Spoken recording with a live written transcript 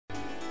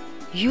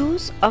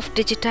Use of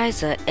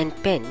digitizer and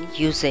pen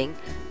using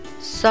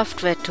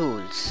software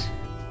tools.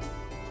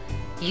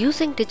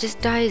 Using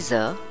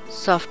digitizer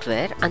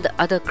software and the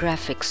other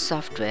graphics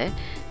software,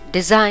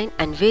 design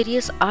and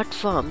various art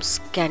forms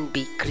can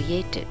be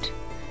created.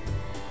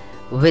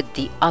 With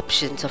the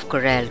options of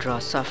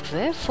CorelDRAW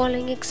software,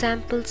 following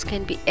examples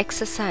can be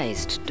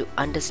exercised to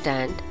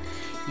understand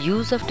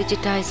use of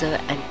digitizer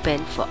and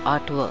pen for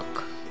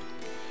artwork.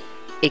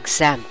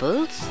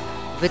 Examples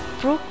with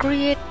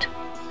Procreate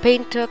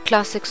Painter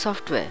Classic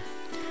software.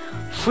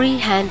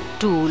 Freehand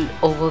tool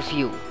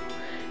overview.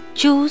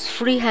 Choose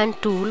freehand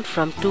tool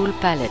from tool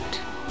palette.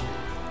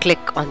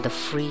 Click on the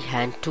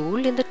freehand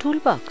tool in the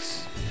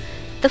toolbox.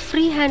 The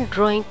freehand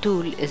drawing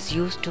tool is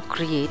used to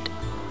create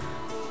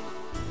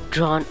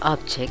drawn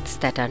objects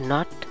that are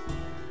not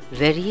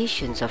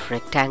variations of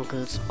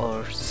rectangles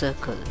or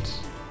circles.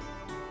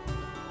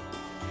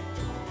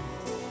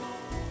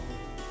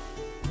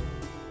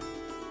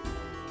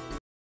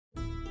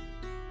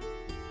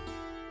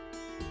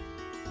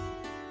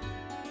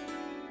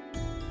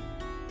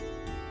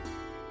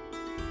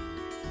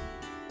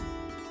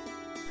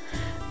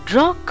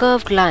 Draw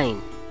curved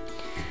line.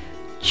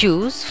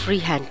 Choose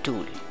freehand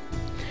tool.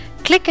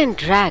 Click and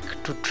drag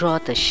to draw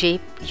the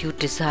shape you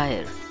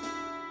desire.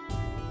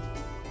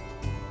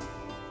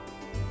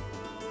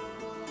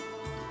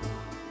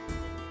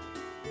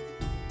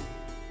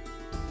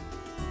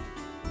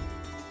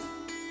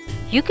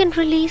 You can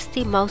release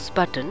the mouse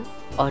button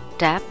or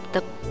tap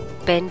the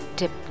pen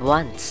tip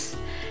once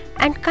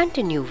and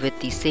continue with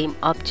the same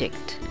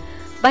object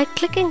by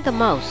clicking the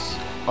mouse,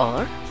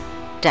 or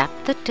tap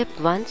the tip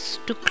once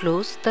to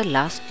close the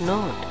last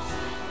node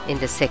in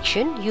the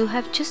section you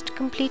have just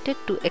completed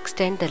to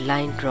extend the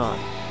line drawn.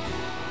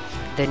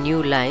 The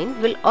new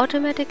line will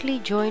automatically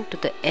join to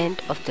the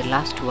end of the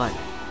last one.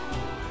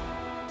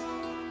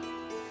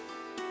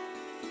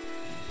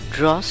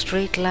 Draw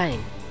straight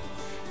line.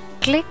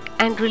 Click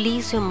and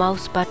release your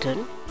mouse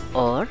button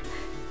or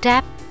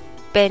tap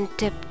pen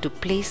tip to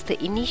place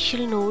the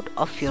initial node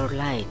of your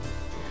line.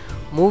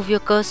 Move your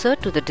cursor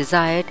to the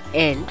desired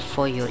end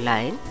for your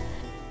line.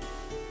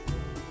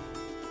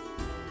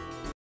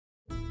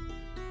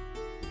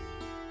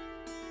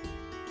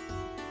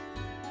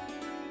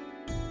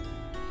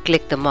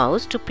 Click the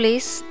mouse to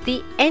place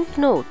the end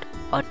node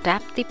or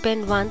tap the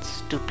pen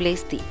once to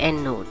place the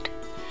end node.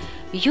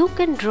 You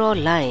can draw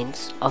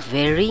lines of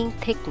varying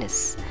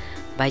thickness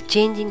by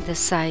changing the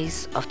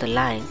size of the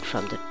line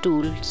from the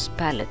tools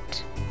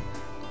palette.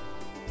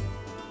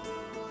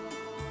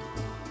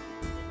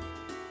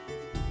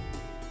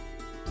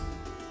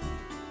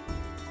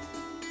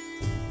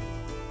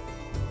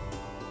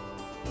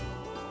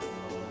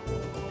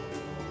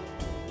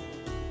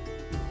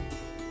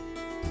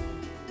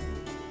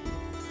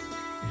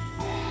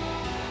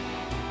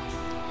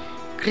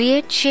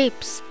 Create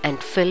shapes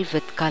and fill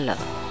with color.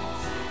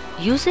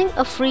 Using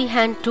a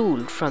freehand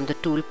tool from the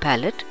tool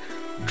palette,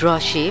 draw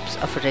shapes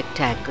of a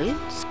rectangle,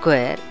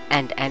 square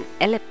and an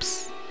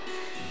ellipse.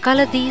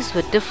 Color these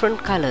with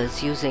different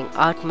colors using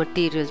Art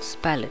Materials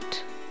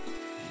palette.